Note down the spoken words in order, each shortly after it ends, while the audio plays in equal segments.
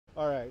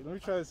All right, let me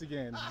try this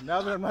again.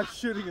 Now that I'm not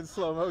shooting in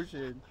slow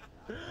motion.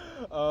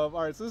 All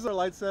right, so this is our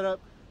light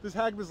setup. This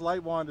Hagbis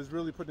light wand is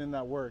really putting in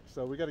that work,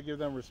 so we got to give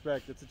them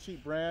respect. It's a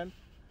cheap brand,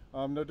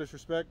 no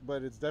disrespect,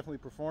 but it's definitely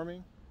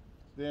performing.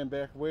 Then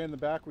way in the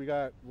back, we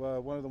got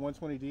one of the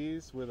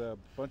 120Ds with a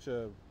bunch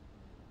of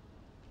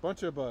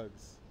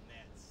bugs.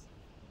 Nets.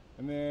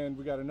 And then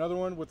we got another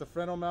one with the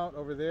frontal mount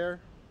over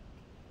there.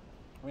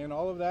 And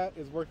all of that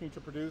is working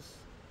to produce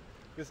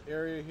this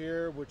area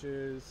here, which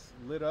is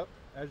lit up,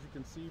 as you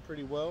can see,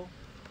 pretty well.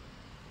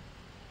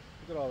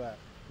 Look at all that.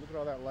 Look at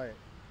all that light.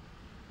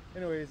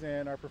 Anyways,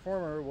 and our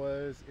performer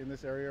was in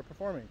this area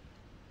performing.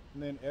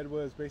 And then Ed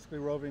was basically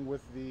roving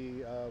with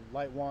the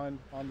light wand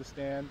on the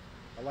stand,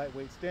 a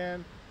lightweight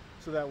stand,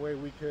 so that way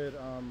we could,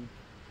 what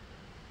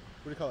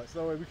do you call it?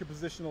 So that way we could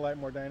position the light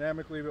more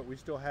dynamically, but we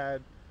still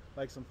had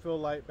like some fill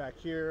light back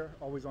here,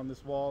 always on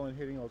this wall and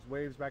hitting those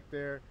waves back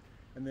there.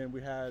 And then we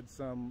had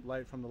some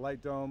light from the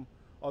light dome,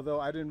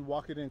 although I didn't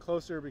walk it in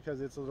closer because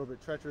it's a little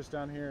bit treacherous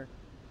down here.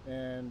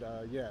 And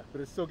yeah,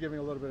 but it's still giving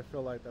a little bit of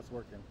fill light that's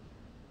working.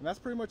 And that's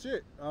pretty much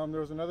it. There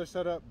was another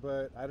setup,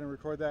 but I didn't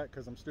record that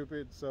because I'm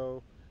stupid.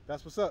 So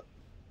that's what's up.